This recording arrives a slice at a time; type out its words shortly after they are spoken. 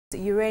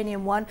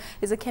Uranium One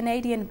is a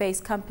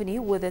Canadian-based company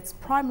with its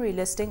primary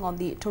listing on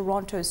the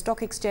Toronto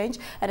Stock Exchange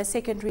and a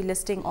secondary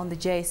listing on the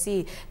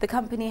JSE. The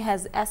company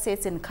has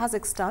assets in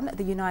Kazakhstan,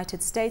 the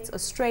United States,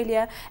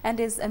 Australia, and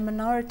is a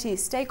minority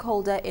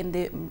stakeholder in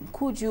the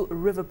Mkuju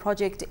River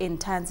project in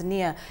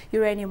Tanzania.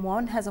 Uranium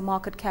One has a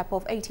market cap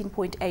of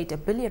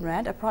 18.8 billion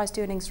rand, a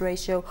price-to-earnings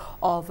ratio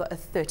of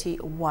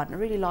 31. A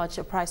really large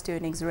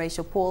price-to-earnings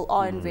ratio. Paul,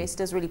 are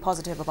investors really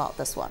positive about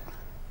this one?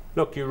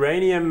 Look,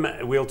 uranium,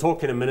 we'll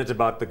talk in a minute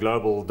about the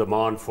global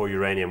demand for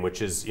uranium,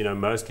 which is,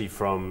 mostly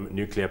from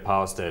nuclear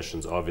power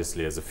stations,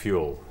 obviously, as a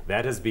fuel.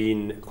 That has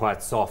been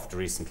quite soft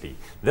recently.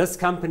 This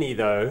company,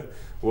 though,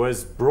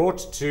 was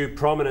brought to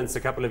prominence a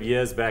couple of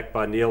years back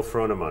by Neil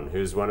Froneman,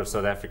 who's one of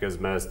South Africa's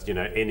most,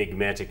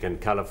 enigmatic and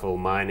colorful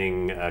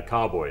mining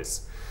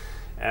cowboys.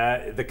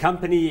 The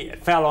company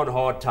fell on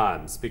hard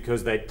times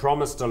because they'd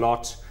promised a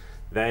lot.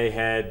 They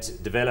had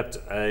developed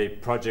a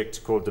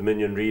project called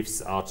Dominion Reefs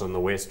out on the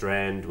West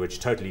Rand, which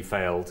totally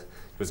failed.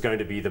 It was going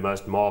to be the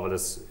most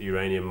marvelous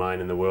uranium mine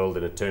in the world,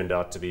 and it turned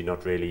out to be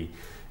not really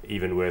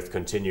even worth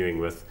continuing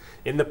with.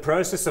 In the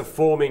process of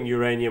forming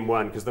Uranium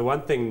One, because the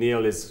one thing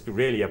Neil is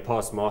really a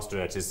past master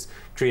at is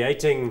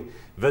creating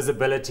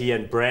visibility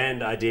and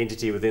brand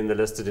identity within the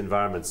listed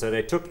environment. So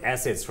they took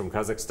assets from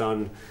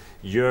Kazakhstan,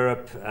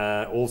 Europe,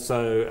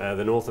 also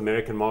the North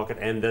American market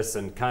and this,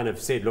 and kind of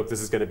said, look,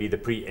 this is going to be the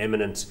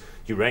preeminent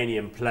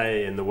uranium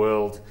play in the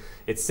world.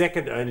 It's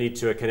second only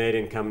to a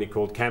Canadian company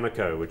called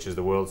Cameco, which is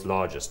the world's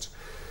largest.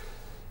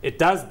 It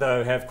does,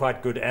 though, have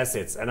quite good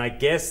assets, and I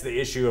guess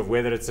the issue of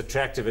whether it's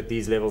attractive at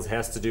these levels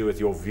has to do with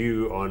your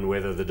view on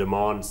whether the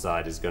demand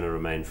side is going to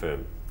remain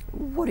firm.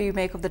 What do you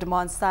make of the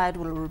demand side?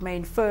 Will it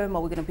remain firm?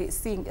 Are we going to be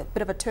seeing a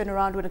bit of a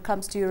turnaround when it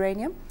comes to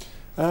uranium?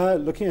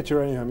 Looking at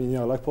uranium, I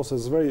mean, like Paul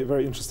says, it's a very,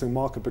 very interesting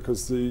market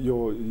because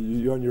you're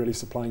only really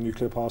supplying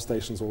nuclear power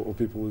stations or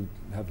people who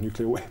have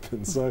nuclear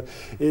weapons. So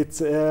it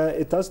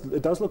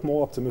does look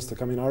more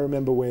optimistic. I mean, I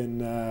remember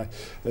when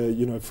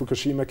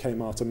Fukushima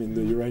came out. I mean,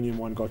 the Uranium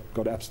One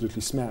got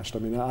absolutely smashed. I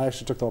mean, I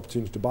actually took the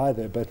opportunity to buy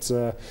there, but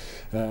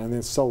and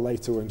then so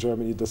later when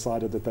Germany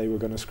decided that they were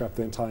going to scrap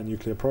the entire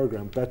nuclear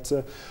program. But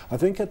I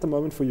think at the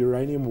moment for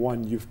Uranium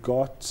One, you've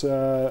got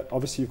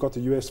obviously you've got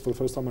the US for the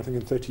first time I think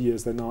in 30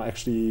 years. They're now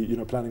actually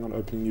planning on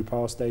opening new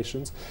power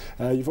stations.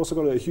 You've also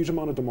got a huge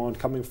amount of demand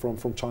coming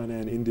from China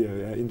and India.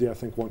 India, I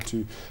think, want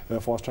to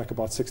fast track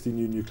about 60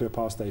 new nuclear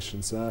power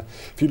stations.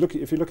 If you look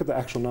at the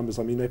actual numbers,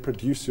 I mean, they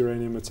produce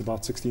uranium. It's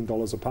about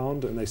 $16 a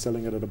pound, and they're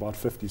selling it at about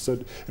 50. So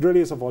it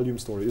really is a volume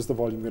story. Is the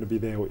volume going to be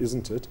there, or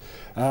isn't it?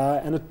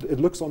 And it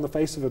looks on the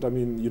face of it. I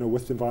mean,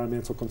 with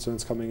environmental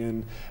concerns coming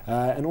in,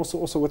 and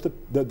also with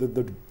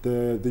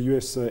the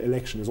US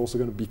election is also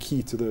going to be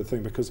key to the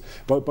thing because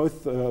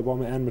both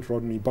Obama and Mitt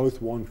Romney both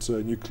want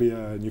nuclear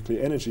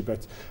energy,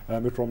 but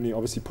Mitt Romney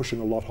obviously pushing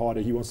a lot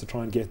harder. He wants to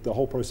try and get the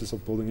whole process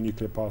of building a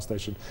nuclear power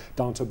station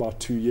down to about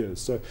 2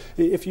 years. So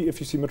if you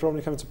see Mitt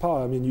Romney coming to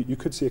power, I mean, you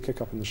could see a kick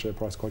up in the share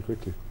price quite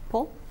quickly.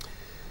 Paul?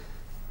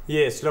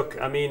 Yes, look,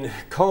 I mean,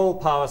 coal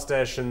power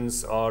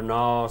stations are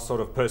now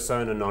sort of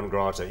persona non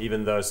grata,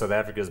 even though South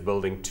Africa is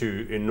building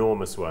two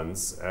enormous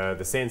ones.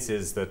 The sense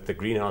is that the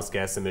greenhouse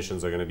gas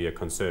emissions are going to be a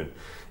concern.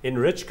 In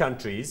rich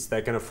countries,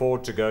 they can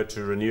afford to go to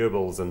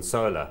renewables and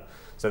solar.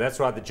 So that's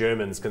why the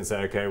Germans can say,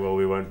 okay, well,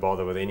 we won't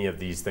bother with any of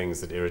these things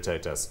that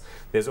irritate us.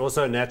 There's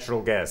also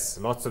natural gas,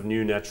 lots of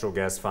new natural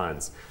gas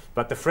finds.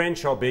 But the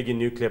French are big in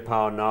nuclear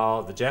power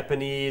now. The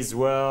Japanese,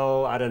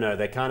 well, I don't know.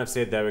 They kind of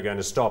said they were going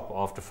to stop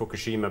after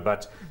Fukushima,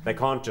 but they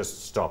can't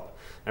just stop.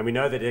 And we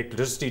know that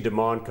electricity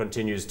demand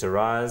continues to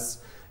rise,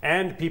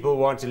 and people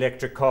want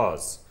electric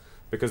cars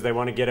because they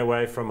want to get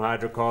away from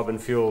hydrocarbon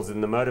fuels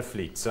in the motor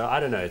fleet. So I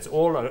don't know. It's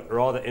all a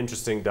rather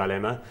interesting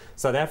dilemma.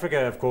 South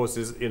Africa, of course,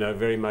 is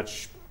very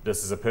much.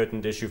 This is a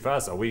pertinent issue for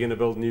us. Are we going to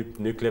build new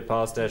nuclear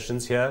power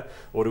stations here?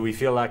 Or do we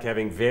feel like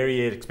having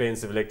very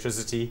expensive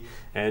electricity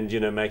and,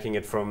 making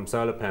it from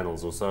solar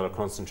panels or solar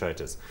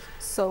concentrators?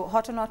 So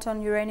hot or not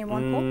on Uranium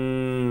One,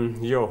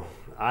 Paul?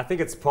 I think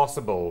it's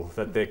possible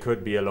that there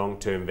could be a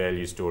long-term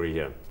value story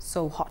here.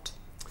 So hot.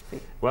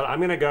 Well, I'm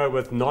going to go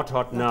with not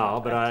hot now,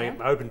 but I'm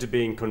open to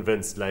being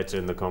convinced later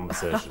in the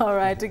conversation. All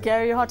right,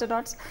 Gary, hot or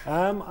not?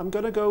 I'm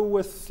going to go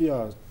with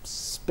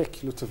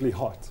speculatively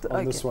hot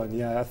on this one.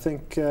 Yeah, I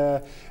think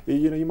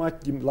you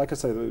might, like I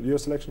say, the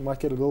US election might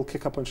get a little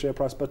kick up on share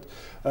price, but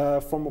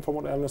from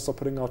what analysts are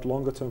putting out,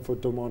 longer term for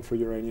demand for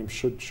uranium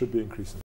should be increasing.